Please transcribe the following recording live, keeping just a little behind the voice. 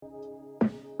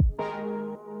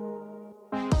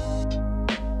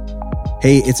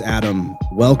Hey, it's Adam.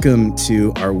 Welcome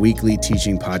to our weekly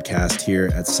teaching podcast here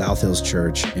at South Hills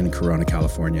Church in Corona,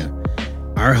 California.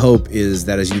 Our hope is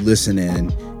that as you listen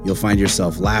in, you'll find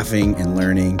yourself laughing and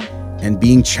learning and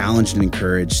being challenged and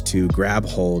encouraged to grab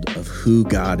hold of who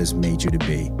God has made you to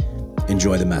be.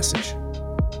 Enjoy the message.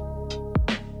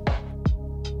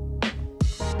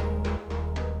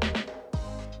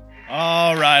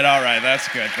 All right. That's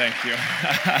good. Thank you.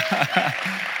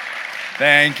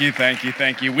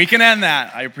 Thank you. We can end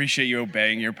that. I appreciate you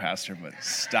obeying your pastor, but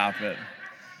stop it.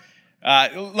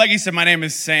 Like you said, my name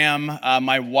is Sam.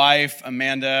 My wife,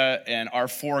 Amanda, and our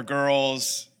four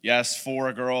girls,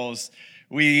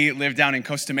 we live down in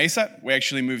Costa Mesa. We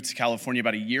actually moved to California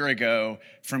about a year ago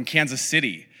from Kansas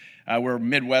City. We're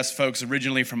Midwest folks,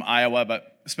 originally from Iowa,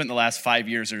 but spent the last 5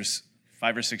 or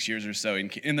 6 years or so.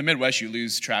 In the Midwest, you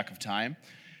lose track of time.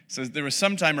 So there was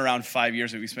some time around 5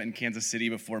 years that we spent in Kansas City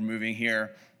before moving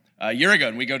here a year ago.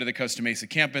 And we go to the Costa Mesa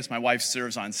campus. My wife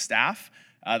serves on staff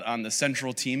on the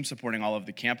central team supporting all of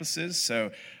the campuses.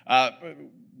 So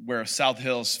we're South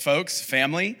Hills folks,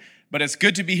 family. But it's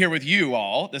good to be here with you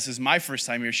all. This is my first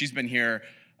time here. She's been here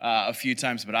a few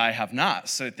times, but I have not.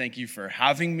 So thank you for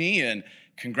having me. And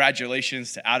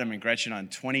congratulations to Adam and Gretchen on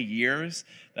 20 years.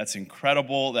 That's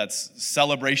incredible. That's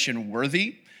celebration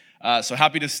worthy. So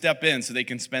happy to step in so they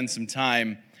can spend some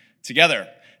time together.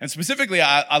 And specifically,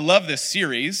 I love this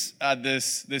series,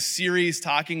 this series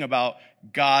talking about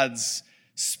God's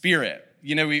Spirit.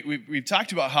 You know, we've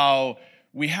talked about how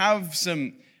we have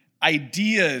some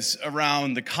ideas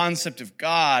around the concept of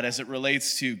God as it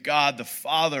relates to God the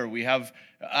Father. We have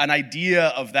an idea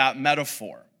of that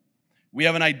metaphor. We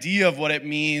have an idea of what it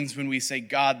means when we say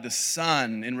God the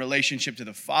Son in relationship to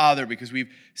the Father, because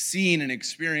we've seen and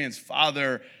experienced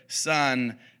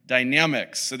Father-Son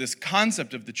dynamics. So this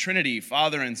concept of the Trinity,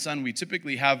 Father and Son, we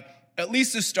typically have at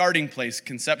least a starting place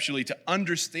conceptually to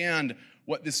understand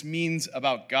what this means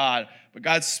about God. But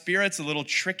God's Spirit's a little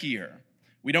trickier.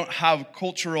 We don't have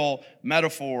cultural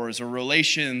metaphors or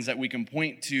relations that we can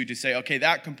point to say, okay,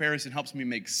 that comparison helps me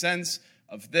make sense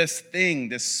of this thing,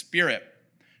 this Spirit.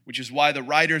 Which is why the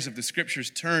writers of the scriptures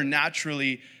turn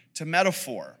naturally to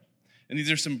metaphor. And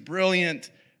these are some brilliant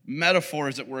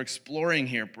metaphors that we're exploring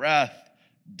here. Breath,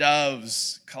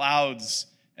 doves, clouds,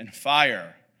 and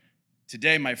fire.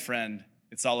 Today, my friend,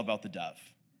 it's all about the dove.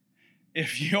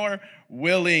 If you're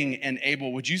willing and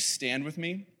able, would you stand with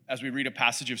me as we read a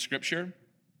passage of scripture?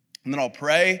 And then I'll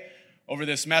pray over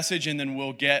this message, and then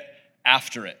we'll get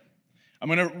after it. I'm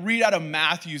going to read out of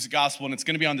Matthew's gospel, and it's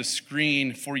going to be on the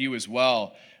screen for you as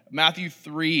well. Matthew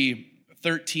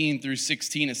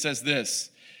 3:13-16, it says this: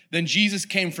 Then Jesus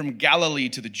came from Galilee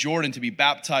to the Jordan to be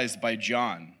baptized by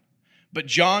John. But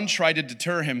John tried to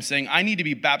deter him, saying, I need to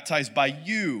be baptized by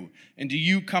you, and do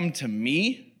you come to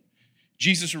me?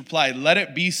 Jesus replied, let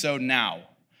it be so now.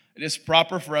 It is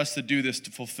proper for us to do this to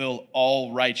fulfill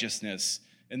all righteousness.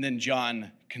 And then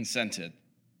John consented.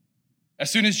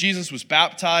 As soon as Jesus was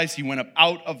baptized, he went up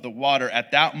out of the water.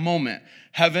 At that moment,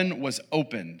 heaven was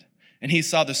opened, and he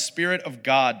saw the Spirit of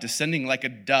God descending like a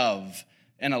dove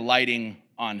and alighting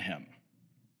on him.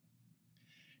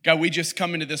 God, we just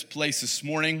come into this place this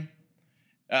morning,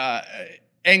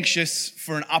 anxious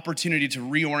for an opportunity to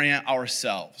reorient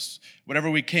ourselves.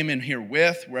 Whatever we came in here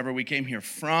with, wherever we came here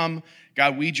from,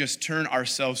 God, we just turn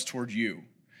ourselves toward you.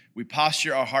 We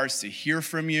posture our hearts to hear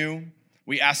from you.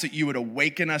 We ask that you would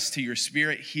awaken us to your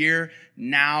Spirit here,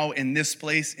 now, in this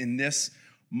place, in this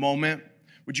moment.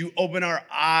 Would you open our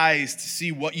eyes to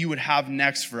see what you would have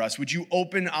next for us? Would you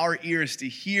open our ears to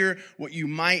hear what you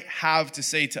might have to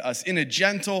say to us? In a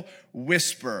gentle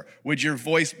whisper, would your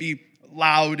voice be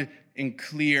loud and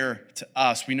clear to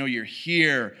us? We know you're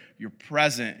here, you're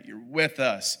present, you're with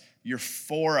us, you're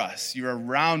for us, you're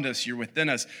around us, you're within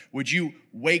us. Would you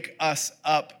wake us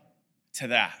up to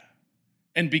that?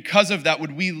 And because of that,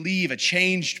 would we leave a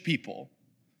changed people?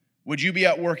 Would you be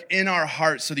at work in our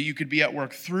hearts so that you could be at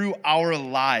work through our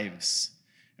lives?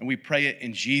 And we pray it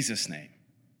in Jesus' name.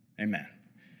 Amen.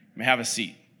 You may have a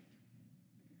seat.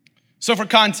 So for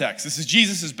context, this is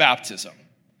Jesus' baptism.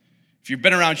 If you've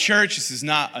been around church, this is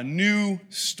not a new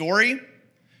story,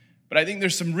 but I think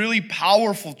there's some really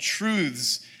powerful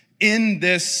truths in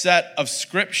this set of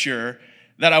scripture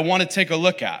that I want to take a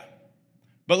look at.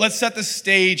 But let's set the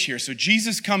stage here. So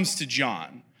Jesus comes to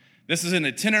John. This is an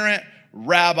itinerant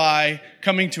rabbi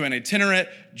coming to an itinerant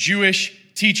Jewish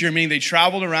teacher, meaning they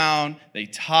traveled around, they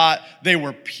taught, they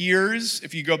were peers.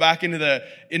 If you go back into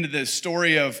the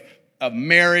story of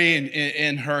Mary and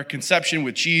in her conception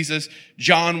with Jesus,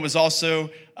 John was also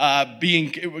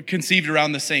being conceived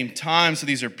around the same time. So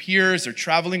these are peers, they're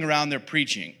traveling around, they're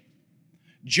preaching.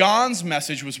 John's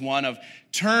message was one of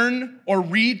turn or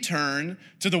return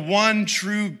to the one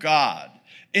true God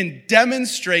and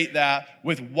demonstrate that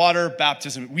with water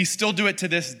baptism. We still do it to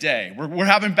this day. We're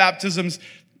having baptisms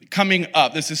coming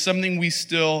up. This is something we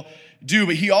still do.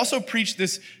 But he also preached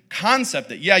this concept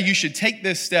that, you should take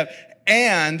this step,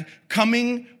 and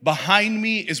coming behind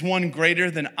me is one greater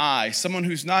than I, someone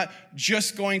who's not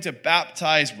just going to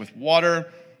baptize with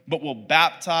water, but will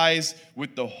baptize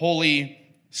with the Holy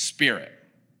Spirit.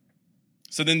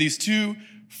 So then these two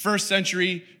first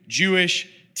century Jewish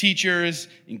teachers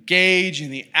engage in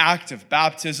the act of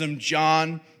baptism.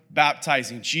 John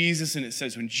baptizing Jesus, and it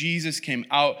says when Jesus came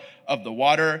out of the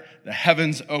water, the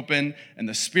heavens opened and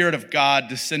the Spirit of God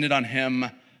descended on him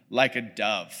like a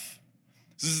dove.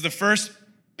 So this is the first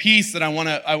piece that I want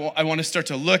to start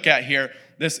to look at here.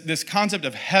 This concept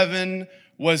of heaven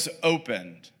was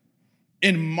opened.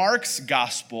 In Mark's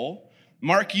gospel,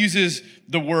 Mark uses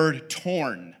the word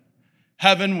torn.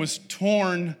 Heaven was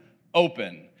torn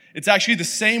open. It's actually the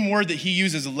same word that he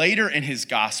uses later in his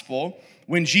gospel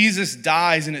when Jesus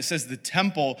dies, and it says the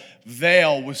temple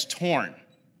veil was torn,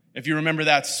 if you remember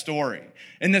that story.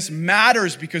 And this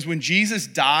matters because when Jesus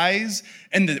dies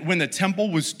and when the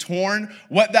temple was torn,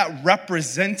 what that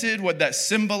represented, what that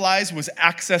symbolized was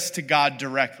access to God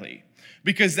directly.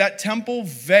 Because that temple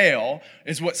veil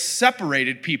is what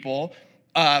separated people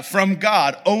from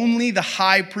God. Only the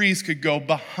high priest could go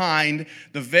behind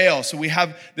the veil. So we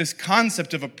have this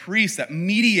concept of a priest that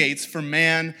mediates for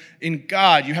man in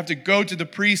God. You have to go to the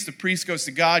priest goes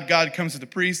to God comes to the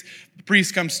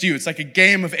priest comes to you. It's like a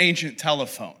game of ancient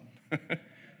telephone.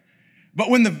 But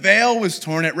when the veil was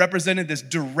torn, it represented this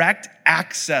direct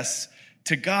access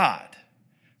to God.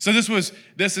 So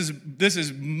this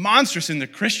is monstrous in the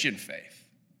Christian faith.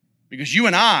 Because you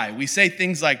and I, we say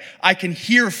things like, I can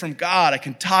hear from God, I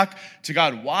can talk to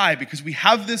God. Why? Because we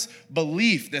have this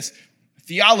belief, this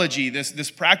theology,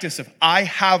 this practice of I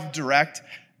have direct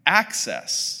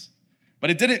access. But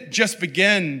it didn't just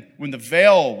begin when the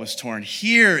veil was torn.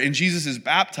 Here in Jesus'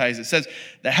 baptized, it says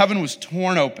the heaven was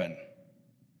torn open.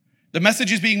 The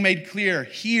message is being made clear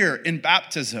here in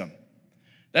baptism,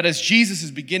 that as Jesus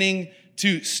is beginning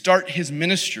to start his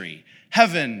ministry,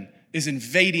 heaven is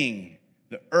invading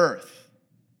the earth.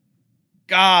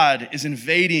 God is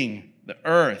invading the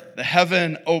earth. The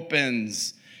heaven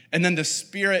opens, and then the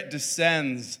Spirit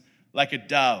descends like a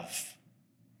dove.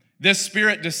 This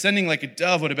Spirit descending like a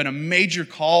dove would have been a major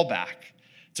callback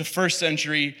to first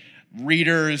century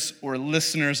readers or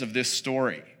listeners of this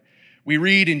story. We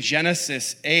read in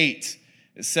Genesis 8,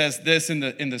 it says this in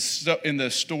the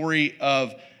story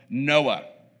of Noah.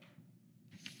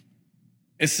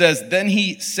 It says, then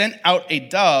he sent out a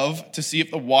dove to see if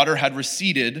the water had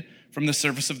receded from the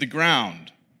surface of the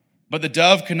ground. But the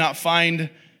dove could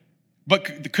find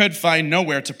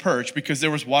nowhere to perch because there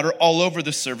was water all over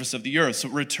the surface of the earth. So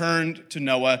it returned to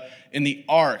Noah in the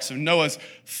ark. So Noah's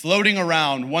floating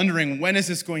around, wondering, when is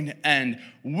this going to end?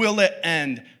 Will it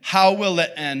end? How will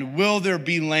it end? Will there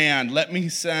be land? Let me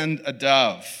send a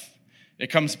dove. It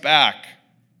comes back.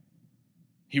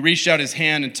 He reached out his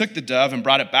hand and took the dove and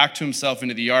brought it back to himself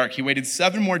into the ark. He waited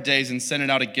 7 more days and sent it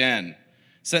out again,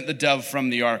 sent the dove from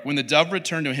the ark. When the dove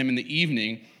returned to him in the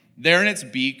evening, there in its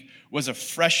beak was a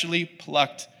freshly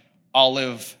plucked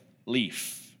olive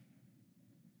leaf.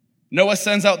 Noah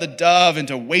sends out the dove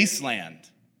into wasteland,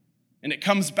 and it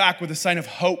comes back with a sign of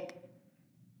hope,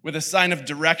 with a sign of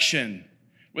direction,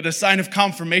 with a sign of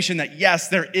confirmation that, yes,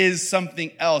 there is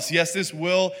something else. Yes, this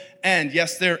will end.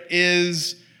 Yes, there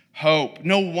is hope.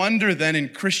 No wonder then in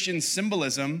Christian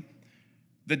symbolism,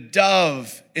 the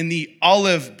dove in the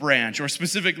olive branch, or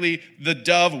specifically the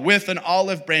dove with an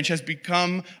olive branch, has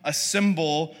become a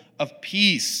symbol of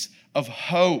peace, of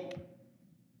hope.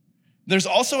 There's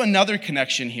also another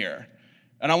connection here,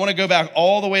 and I want to go back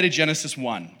all the way to Genesis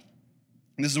 1.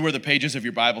 And this is where the pages of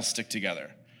your Bible stick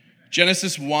together.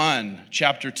 Genesis 1,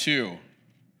 chapter 2.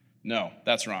 No,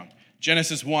 that's wrong.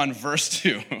 Genesis 1, verse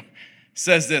 2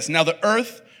 says this, now the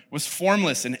earth was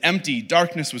formless and empty.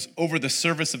 Darkness was over the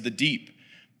surface of the deep,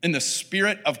 and the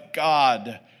Spirit of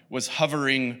God was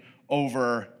hovering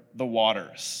over the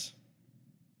waters.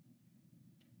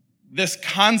 This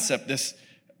concept, this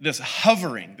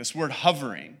hovering, this word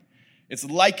hovering, it's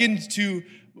likened to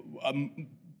a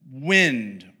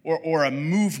wind or a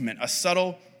movement, a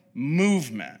subtle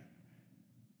movement.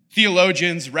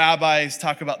 Theologians, rabbis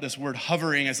talk about this word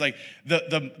hovering as like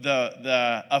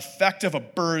the effect of a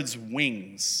bird's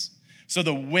wings. So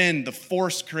the wind, the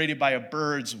force created by a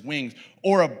bird's wings,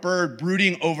 or a bird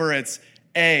brooding over its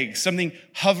eggs, something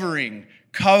hovering,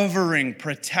 covering,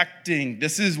 protecting.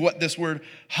 This is what this word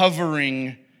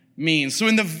hovering means. So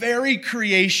in the very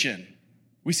creation,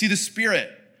 we see the Spirit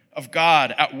of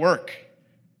God at work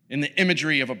in the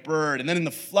imagery of a bird. And then in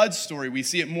the flood story, we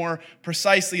see it more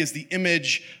precisely as the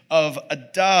image of a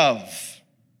dove.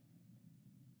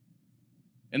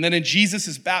 And then in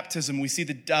Jesus' baptism, we see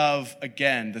the dove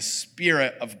again, the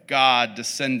Spirit of God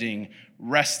descending,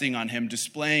 resting on him,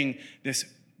 displaying this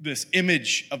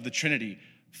image of the Trinity,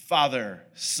 Father,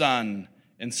 Son,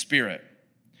 and Spirit.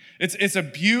 It's a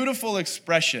beautiful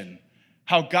expression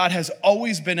how God has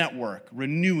always been at work,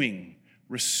 renewing,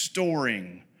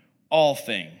 restoring all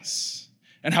things,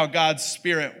 and how God's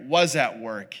Spirit was at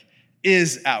work,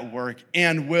 is at work,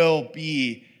 and will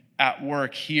be at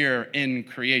work here in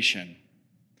creation.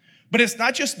 But it's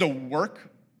not just the work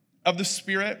of the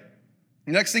Spirit.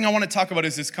 The next thing I want to talk about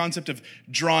is this concept of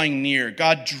drawing near,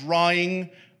 God drawing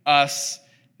us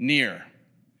near.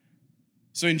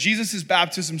 So in Jesus'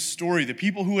 baptism story, the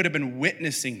people who would have been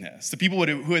witnessing this, the people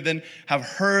who would then have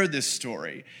heard this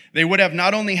story, they would have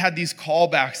not only had these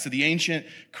callbacks to the ancient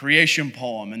creation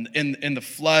poem and in the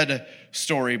flood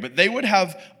story, but they would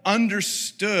have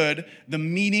understood the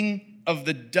meaning of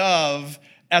the dove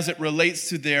as it relates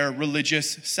to their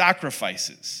religious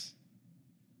sacrifices.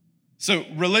 So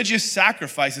religious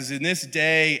sacrifices in this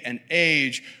day and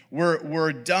age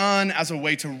were done as a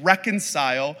way to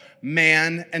reconcile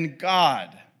man and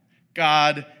God,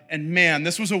 God and man.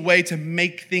 This was a way to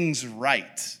make things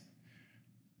right.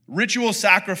 Ritual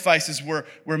sacrifices were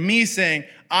me saying,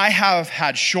 I have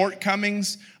had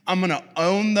shortcomings. I'm going to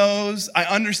own those. I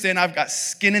understand I've got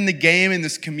skin in the game in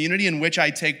this community in which I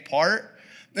take part.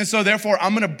 And so therefore,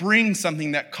 I'm going to bring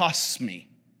something that costs me.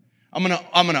 I'm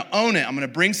gonna own it. I'm gonna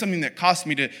bring something that costs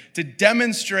me to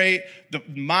demonstrate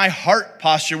my heart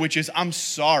posture, which is I'm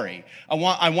sorry. I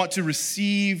want to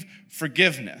receive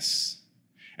forgiveness.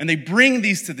 And they bring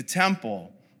these to the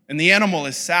temple, and the animal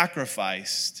is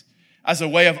sacrificed as a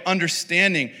way of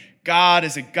understanding God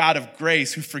is a God of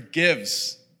grace who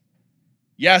forgives.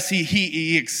 Yes,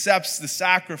 he accepts the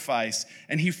sacrifice,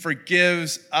 and he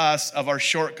forgives us of our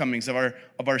shortcomings, of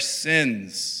our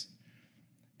sins.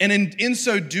 And in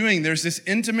so doing, there's this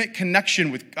intimate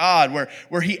connection with God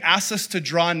where he asks us to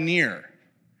draw near.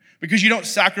 Because you don't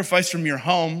sacrifice from your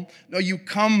home. No, you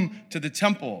come to the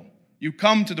temple. You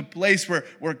come to the place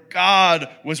where God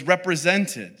was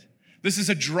represented. This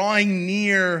is a drawing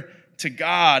near to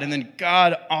God. And then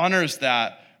God honors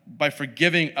that by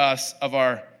forgiving us of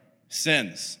our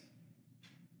sins.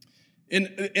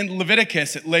 In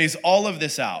Leviticus, it lays all of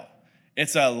this out.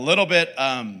 It's a little bit...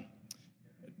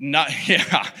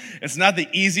 It's not the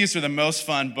easiest or the most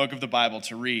fun book of the Bible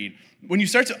to read. When you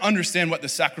start to understand what the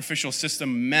sacrificial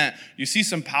system meant, you see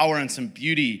some power and some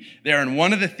beauty there. And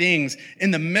one of the things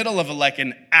in the middle of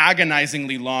an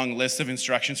agonizingly long list of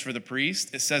instructions for the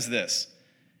priest, it says this: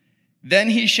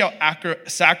 then he shall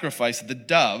sacrifice the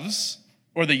doves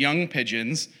or the young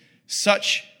pigeons,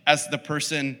 such as the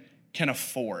person can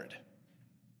afford.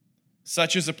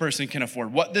 Such as a person can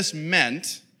afford. What this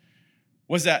meant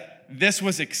was that this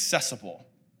was accessible,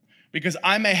 because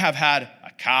I may have had a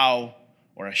cow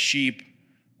or a sheep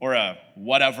or a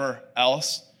whatever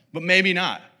else, but maybe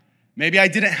not. Maybe I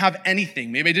didn't have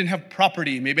anything. Maybe I didn't have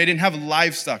property. Maybe I didn't have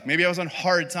livestock. Maybe I was on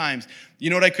hard times. You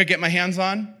know what I could get my hands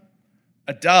on?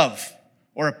 A dove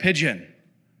or a pigeon.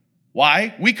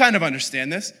 Why? We kind of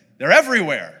understand this. They're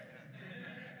everywhere.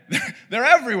 They're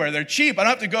everywhere. They're cheap. I don't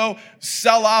have to go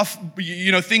sell off,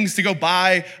 things to go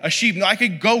buy a sheep. No, I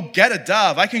can go get a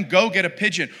dove. I can go get a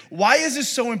pigeon. Why is this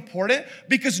so important?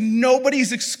 Because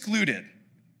nobody's excluded.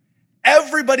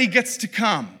 Everybody gets to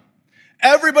come.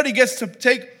 Everybody gets to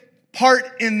take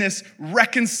part in this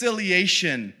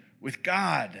reconciliation with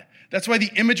God. That's why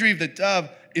the imagery of the dove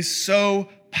is so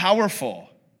powerful.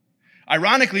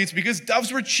 Ironically, it's because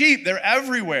doves were cheap. They're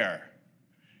everywhere.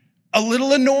 A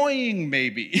little annoying,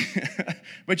 maybe,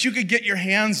 but you could get your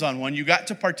hands on one. You got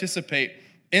to participate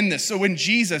in this. So when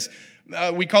Jesus,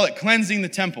 we call it cleansing the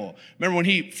temple. Remember when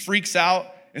he freaks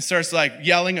out and starts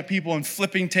yelling at people and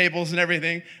flipping tables and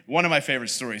everything? One of my favorite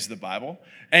stories of the Bible.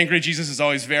 Angry Jesus is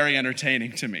always very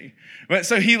entertaining to me. But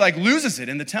so he loses it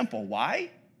in the temple.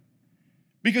 Why?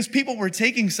 Because people were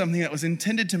taking something that was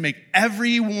intended to make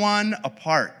everyone a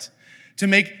part, to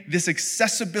make this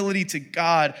accessibility to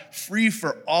God free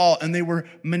for all, and they were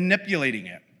manipulating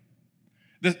it.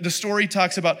 The story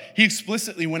talks about, he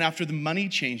explicitly went after the money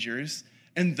changers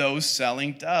and those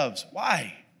selling doves.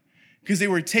 Why? Because they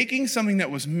were taking something that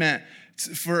was meant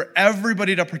for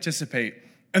everybody to participate,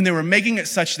 and they were making it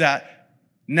such that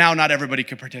now not everybody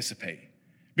could participate.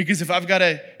 Because if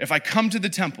I come to the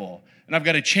temple and I've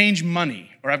got to change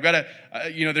money, or I've got to,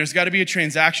 there's got to be a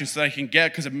transaction so that I can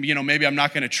get, because, maybe I'm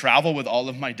not going to travel with all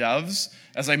of my doves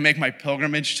as I make my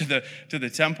pilgrimage to the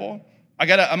temple. I'm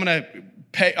going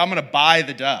to buy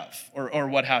the dove or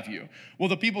what have you. Well,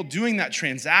 the people doing that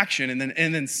transaction and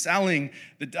then selling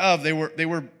the dove, they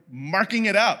were marking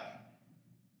it up.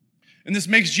 And this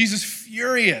makes Jesus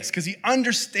furious because he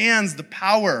understands the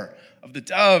power of the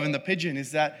dove and the pigeon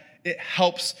is that it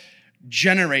helps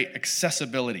generate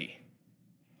accessibility.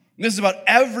 And this is about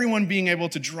everyone being able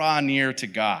to draw near to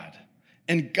God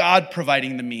and God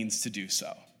providing the means to do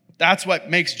so. That's what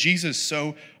makes Jesus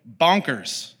so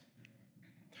bonkers.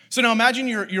 So now imagine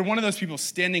you're one of those people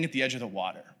standing at the edge of the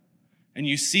water and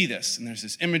you see this and there's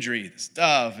this imagery, this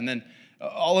dove, and then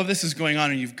all of this is going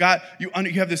on and you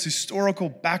have this historical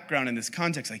background in this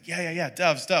context, like, yeah,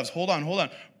 doves, hold on,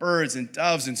 birds and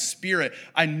doves and spirit.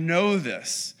 I know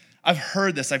this. I've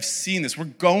heard this. I've seen this. We're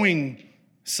going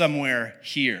somewhere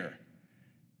here.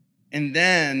 And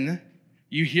then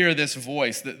you hear this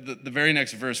voice, the very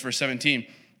next verse, verse 17.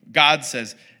 God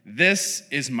says, "This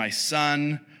is my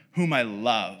son whom I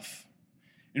love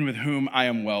and with whom I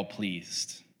am well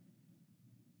pleased."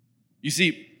 You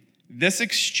see, this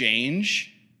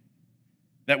exchange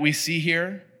that we see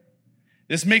here,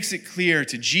 this makes it clear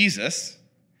to Jesus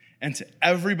and to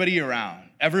everybody around,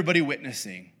 everybody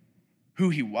witnessing, who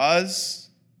he was,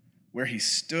 where he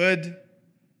stood,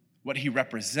 what he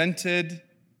represented,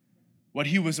 what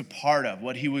he was a part of,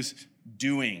 what he was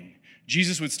doing.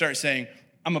 Jesus would start saying,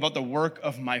 "I'm about the work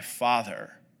of my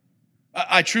Father."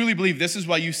 I truly believe this is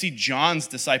why you see John's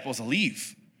disciples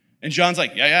leave. And John's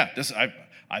like,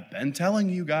 I've been telling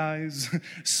you guys,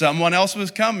 someone else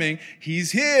was coming.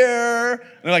 He's here.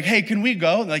 They're like, "Hey, can we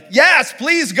go?" They're like, "Yes,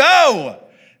 please go."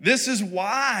 This is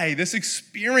why, this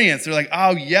experience, they're like,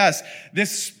 "Oh yes,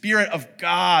 this Spirit of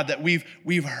God that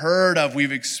we've heard of,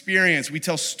 we've experienced, we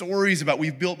tell stories about,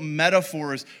 we've built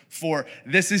metaphors for,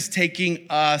 this is taking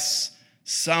us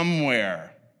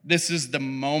somewhere. This is the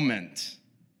moment."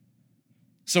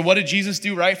 So what did Jesus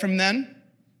do right from then?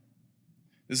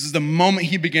 This is the moment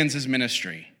he begins his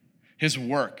ministry, his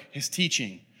work, his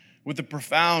teaching, with a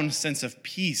profound sense of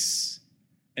peace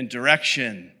and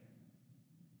direction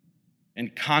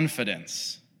and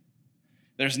confidence.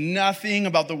 There's nothing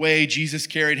about the way Jesus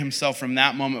carried himself from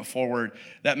that moment forward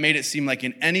that made it seem like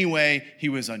in any way he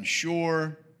was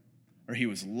unsure or he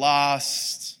was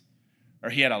lost or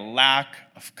he had a lack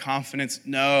of confidence.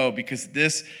 No, because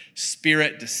this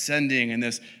Spirit descending and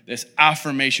this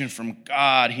affirmation from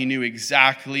God, he knew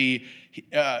exactly,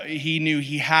 he knew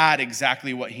he had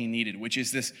exactly what he needed, which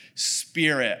is this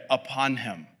Spirit upon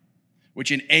him,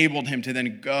 which enabled him to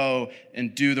then go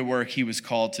and do the work he was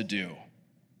called to do.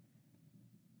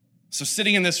 So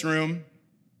sitting in this room,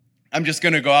 I'm just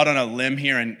going to go out on a limb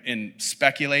here and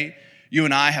speculate. You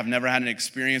and I have never had an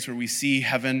experience where we see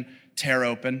heaven tear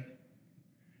open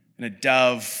and a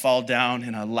dove fall down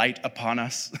and a light upon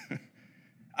us.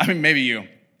 I mean, maybe you.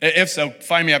 If so,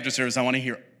 find me after service. I want to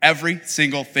hear every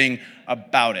single thing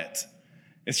about it.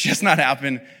 It's just not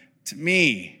happened to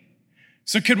me.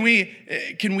 So can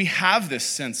we have this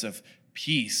sense of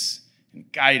peace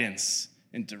and guidance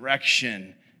and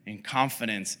direction and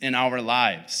confidence in our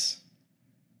lives?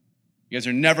 You guys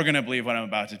are never going to believe what I'm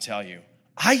about to tell you.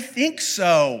 I think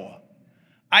so.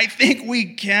 I think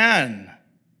we can.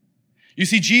 You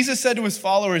see, Jesus said to his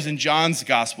followers in John's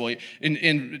gospel,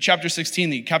 in chapter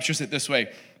 16, he captures it this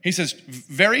way. He says,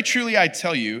 "Very truly I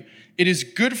tell you, it is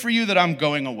good for you that I'm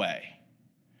going away.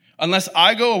 Unless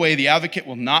I go away, the advocate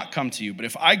will not come to you. But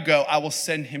if I go, I will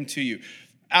send him to you."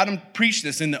 Adam preached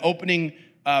this in the opening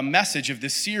message of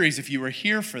this series, if you were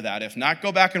here for that. If not,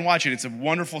 go back and watch it. It's a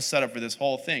wonderful setup for this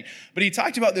whole thing. But he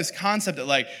talked about this concept that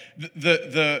like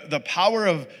the power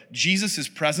of Jesus'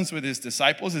 presence with his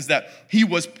disciples is that he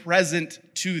was present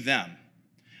to them.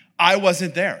 I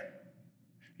wasn't there.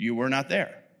 You were not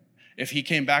there. If he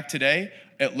came back today,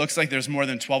 it looks like there's more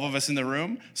than 12 of us in the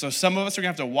room. So some of us are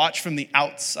going to have to watch from the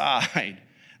outside.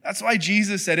 That's why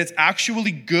Jesus said, "It's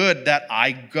actually good that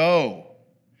I go."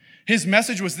 His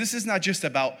message was, this is not just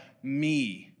about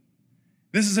me.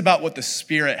 This is about what the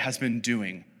Spirit has been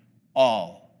doing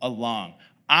all along.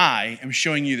 I am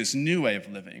showing you this new way of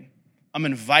living. I'm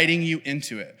inviting you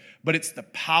into it. But it's the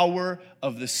power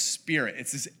of the Spirit.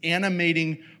 It's this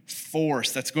animating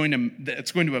force that's going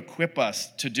to equip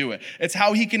us to do it. It's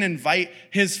how he can invite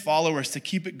his followers to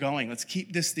keep it going. Let's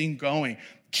keep this thing going.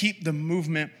 Keep the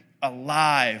movement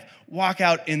alive. Walk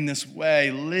out in this way.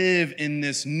 Live in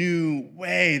this new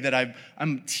way that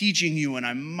I'm teaching you and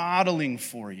I'm modeling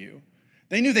for you.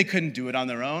 They knew they couldn't do it on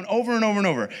their own, over and over and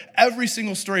over. Every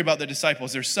single story about the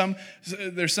disciples, there's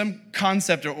some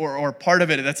concept or part of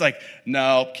it that's like,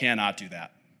 no, cannot do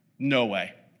that. No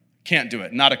way. Can't do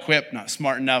it. Not equipped, not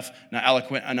smart enough, not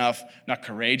eloquent enough, not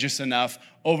courageous enough,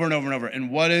 over and over and over.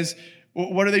 And what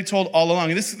are they told all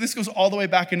along? And this goes all the way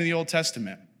back into the Old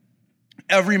Testament.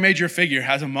 Every major figure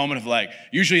has a moment of like,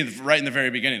 usually right in the very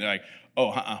beginning, they're like,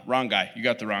 oh, wrong guy. You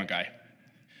got the wrong guy.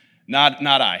 Not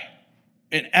I.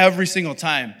 And every single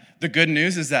time, the good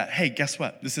news is that, hey, guess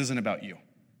what? This isn't about you.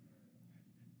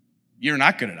 You're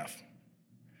not good enough.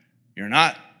 You're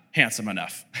not handsome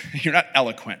enough. You're not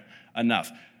eloquent enough.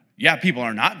 Yeah, people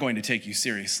are not going to take you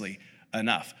seriously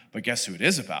enough. But guess who it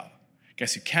is about?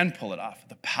 Guess who can pull it off?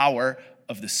 The power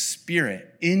of the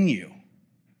Spirit in you,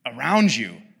 around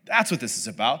you. That's what this is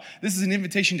about. This is an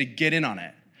invitation to get in on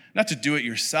it, not to do it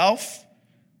yourself.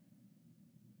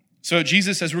 So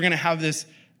Jesus says we're going to have this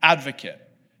advocate,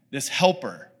 this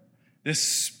helper, this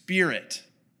Spirit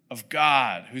of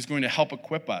God who's going to help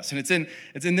equip us. And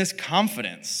it's in this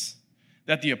confidence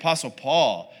that the Apostle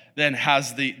Paul then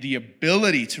has the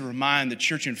ability to remind the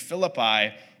church in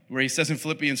Philippi, where he says in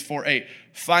Philippians 4:8,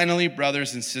 finally,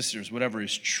 brothers and sisters, whatever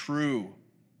is true,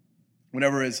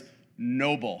 whatever is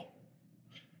noble,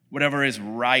 whatever is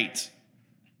right,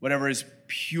 whatever is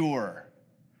pure,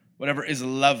 whatever is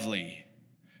lovely,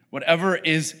 whatever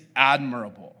is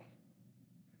admirable,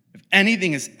 if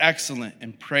anything is excellent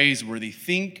and praiseworthy,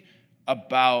 think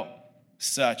about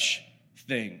such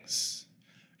things.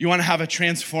 You want to have a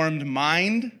transformed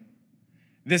mind?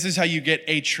 This is how you get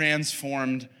a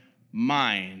transformed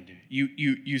mind.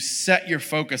 You set your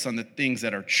focus on the things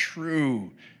that are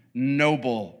true,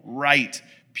 noble, right,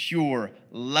 pure,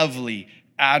 lovely,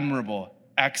 admirable,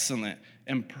 excellent,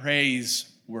 and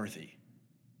praiseworthy.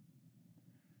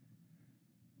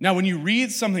 Now, when you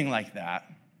read something like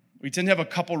that, we tend to have a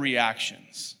couple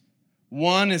reactions.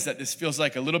 One is that this feels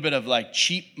like a little bit of like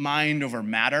cheap mind over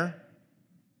matter.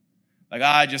 Like,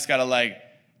 I just got to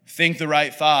think the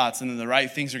right thoughts and then the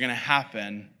right things are going to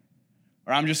happen.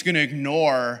 Or I'm just going to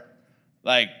ignore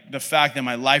the fact that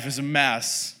my life is a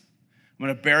mess. I'm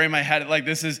going to bury my head.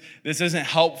 This isn't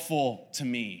helpful to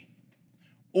me.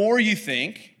 Or you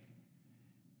think,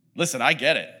 listen, I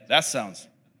get it. That sounds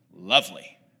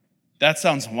lovely. That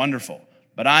sounds wonderful.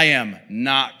 But I am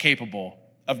not capable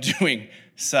of doing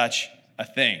such a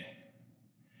thing.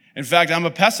 In fact, I'm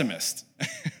a pessimist.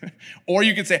 Or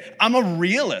you could say, I'm a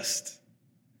realist.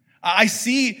 I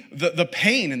see the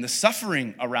pain and the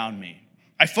suffering around me.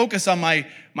 I focus on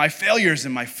my failures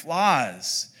and my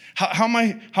flaws. How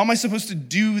am I supposed to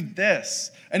do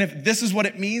this? And if this is what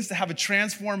it means to have a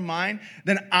transformed mind,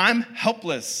 then I'm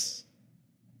helpless.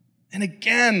 And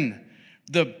again,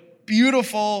 the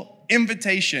beautiful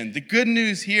invitation, the good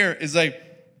news here is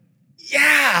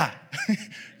yeah,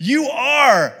 you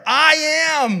are,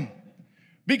 I am.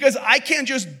 Because I can't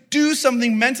just do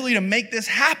something mentally to make this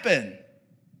happen.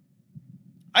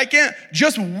 I can't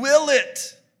just will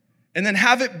it and then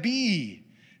have it be.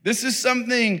 This is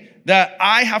something that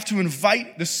I have to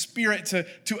invite the Spirit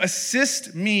to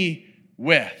assist me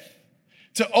with,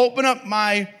 to open up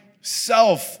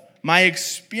myself, my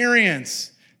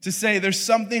experience, to say there's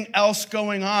something else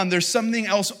going on. There's something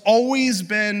else always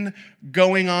been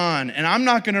going on. And I'm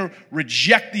not going to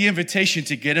reject the invitation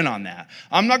to get in on that.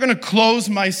 I'm not going to close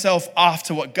myself off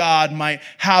to what God might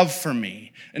have for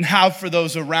me and have for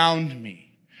those around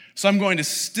me. So I'm going to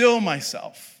still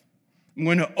myself. I'm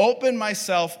going to open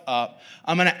myself up.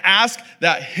 I'm going to ask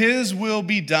that His will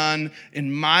be done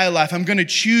in my life. I'm going to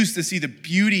choose to see the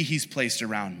beauty He's placed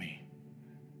around me.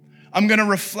 I'm going to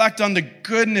reflect on the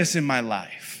goodness in my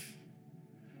life.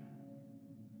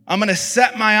 I'm going to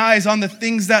set my eyes on the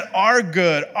things that are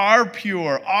good, are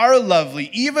pure, are lovely,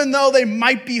 even though they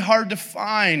might be hard to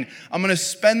find. I'm going to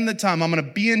spend the time. I'm going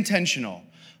to be intentional.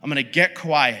 I'm going to get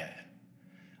quiet.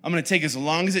 I'm going to take as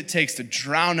long as it takes to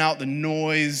drown out the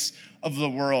noise of the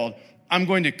world. I'm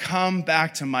going to come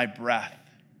back to my breath,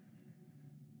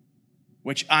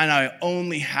 which I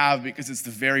only have because it's the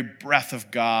very breath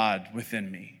of God within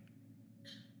me.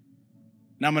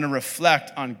 And I'm going to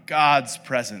reflect on God's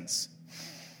presence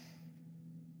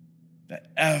that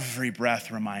every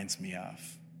breath reminds me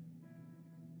of.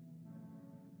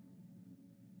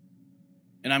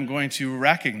 And I'm going to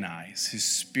recognize His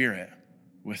Spirit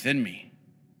within me,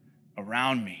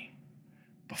 around me,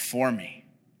 before me,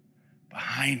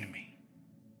 behind me.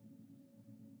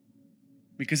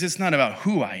 Because it's not about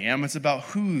who I am, it's about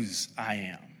whose I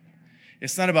am.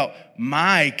 It's not about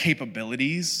my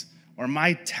capabilities or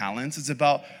my talents. It's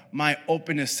about my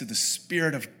openness to the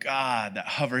Spirit of God that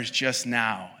hovers just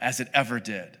now as it ever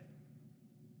did.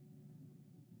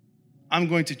 I'm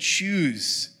going to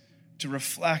choose to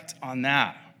reflect on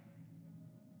that.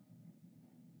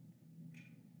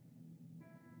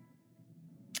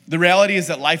 The reality is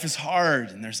that life is hard,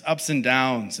 and there's ups and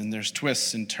downs, and there's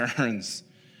twists and turns.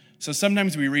 So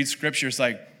sometimes we read scriptures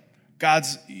like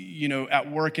God's,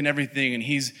 at work and everything, and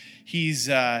He's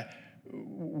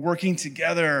working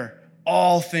together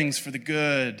all things for the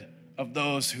good of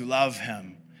those who love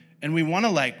Him. And we want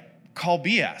to call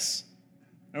BS.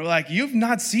 And we're like, you've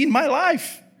not seen my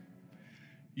life.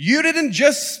 You didn't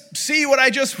just see what I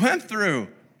just went through.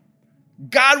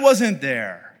 God wasn't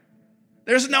there.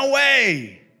 There's no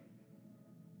way.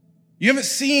 You haven't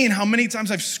seen how many times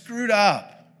I've screwed up.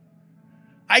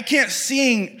 I can't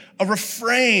sing a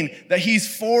refrain that He's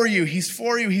for you, He's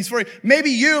for you, He's for you.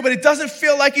 Maybe you, but it doesn't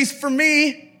feel like He's for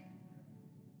me.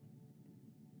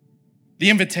 The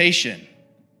invitation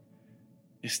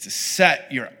is to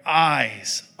set your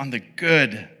eyes on the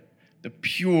good, the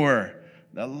pure,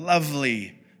 the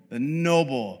lovely, the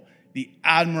noble, the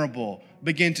admirable.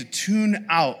 Begin to tune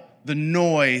out the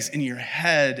noise in your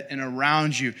head and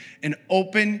around you and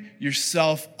open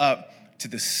yourself up to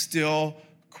the still,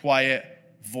 quiet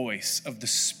voice of the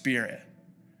Spirit.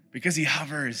 Because He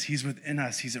hovers, He's within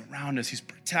us, He's around us, He's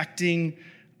protecting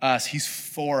us, He's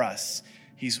for us.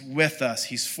 He's with us.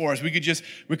 He's for us. We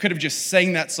could have just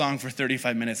sang that song for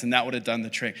 35 minutes and that would have done the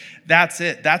trick. That's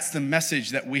it. That's the message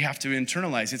that we have to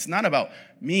internalize. It's not about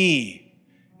me.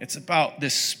 It's about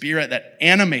this Spirit that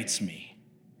animates me.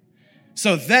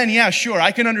 So then, yeah, sure,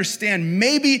 I can understand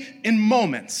maybe in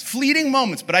moments, fleeting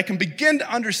moments, but I can begin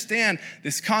to understand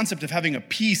this concept of having a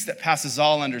peace that passes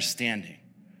all understanding.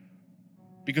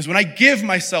 Because when I give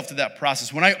myself to that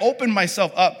process, when I open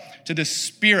myself up to the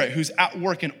Spirit who's at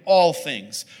work in all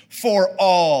things, for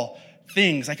all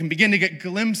things, I can begin to get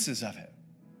glimpses of it.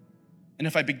 And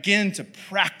if I begin to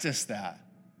practice that,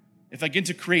 if I begin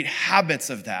to create habits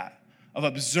of that, of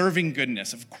observing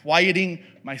goodness, of quieting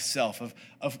myself,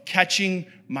 of catching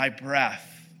my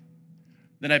breath,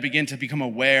 then I begin to become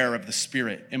aware of the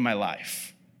Spirit in my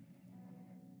life.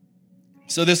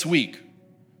 So this week,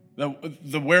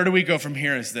 the where do we go from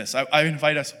here is this. I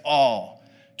invite us all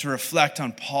to reflect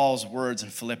on Paul's words in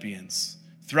Philippians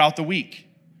throughout the week,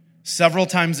 several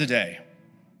times a day.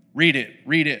 Read it,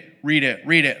 read it, read it,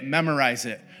 read it, memorize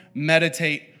it,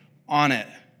 meditate on it.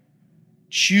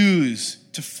 Choose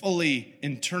to fully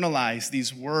internalize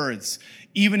these words,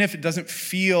 even if it doesn't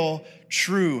feel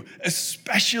true,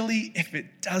 especially if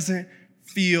it doesn't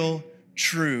feel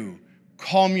true.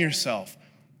 Calm yourself,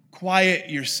 quiet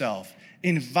yourself,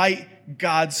 invite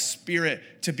God's Spirit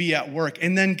to be at work.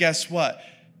 And then guess what?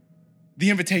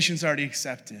 The invitation's already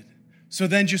accepted. So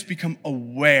then just become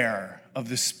aware of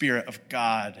the Spirit of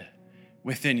God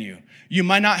within you. You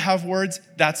might not have words,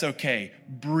 that's okay.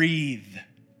 Breathe.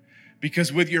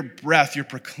 Because with your breath, you're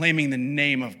proclaiming the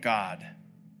name of God.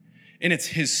 And it's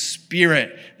His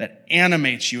Spirit that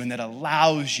animates you and that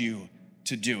allows you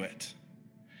to do it.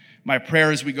 My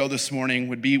prayer as we go this morning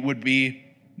would be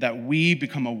that we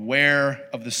become aware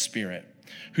of the Spirit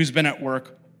who's been at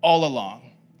work all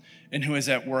along and who is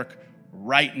at work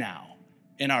right now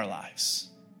in our lives.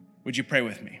 Would you pray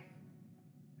with me?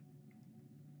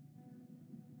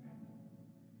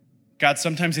 God,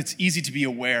 sometimes it's easy to be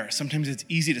aware. Sometimes it's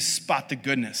easy to spot the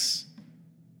goodness.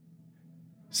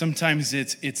 Sometimes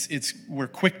we're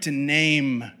quick to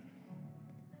name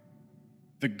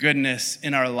the goodness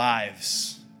in our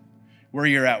lives. Where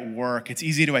you're at work, it's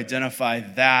easy to identify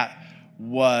that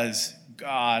was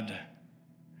God.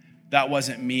 That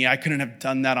wasn't me. I couldn't have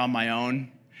done that on my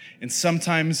own. And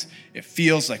sometimes it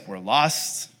feels like we're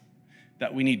lost,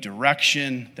 that we need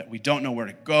direction, that we don't know where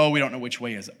to go, we don't know which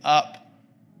way is up.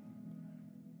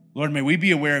 Lord, may we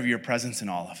be aware of your presence in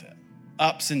all of it.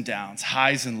 Ups and downs,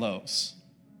 highs and lows.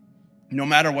 No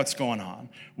matter what's going on,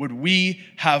 would we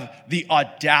have the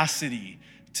audacity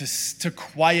to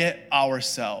quiet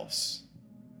ourselves,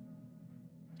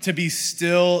 to be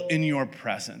still in your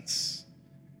presence,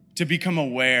 to become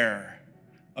aware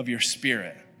of your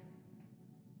Spirit.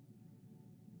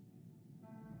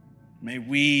 May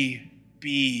we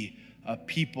be a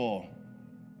people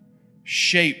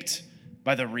shaped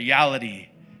by the reality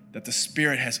that the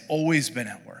Spirit has always been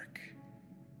at work.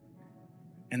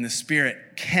 And the Spirit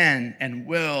can and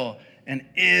will and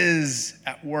is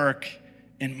at work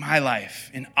in my life,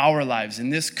 in our lives, in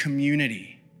this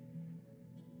community.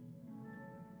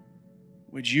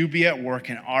 Would you be at work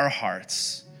in our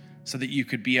hearts so that you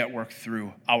could be at work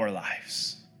through our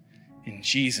lives? In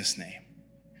Jesus' name,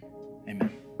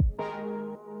 amen.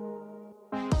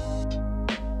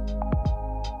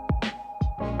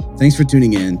 Thanks for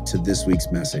tuning in to this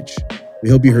week's message. We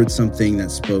hope you heard something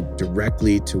that spoke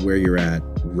directly to where you're at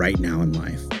right now in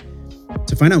life.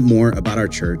 To find out more about our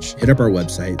church, hit up our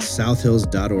website,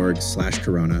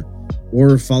 southhills.org/corona,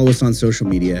 or follow us on social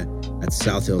media at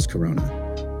South Hills Corona.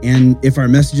 And if our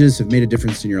messages have made a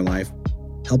difference in your life,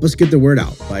 help us get the word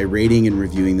out by rating and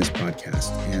reviewing this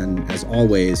podcast. And as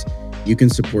always, you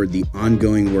can support the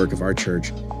ongoing work of our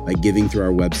church by giving through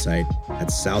our website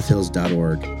at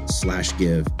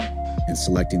southhills.org/give and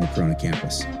selecting the Corona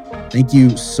campus. Thank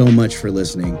you so much for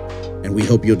listening, and we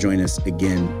hope you'll join us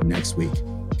again next week.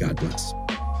 God bless.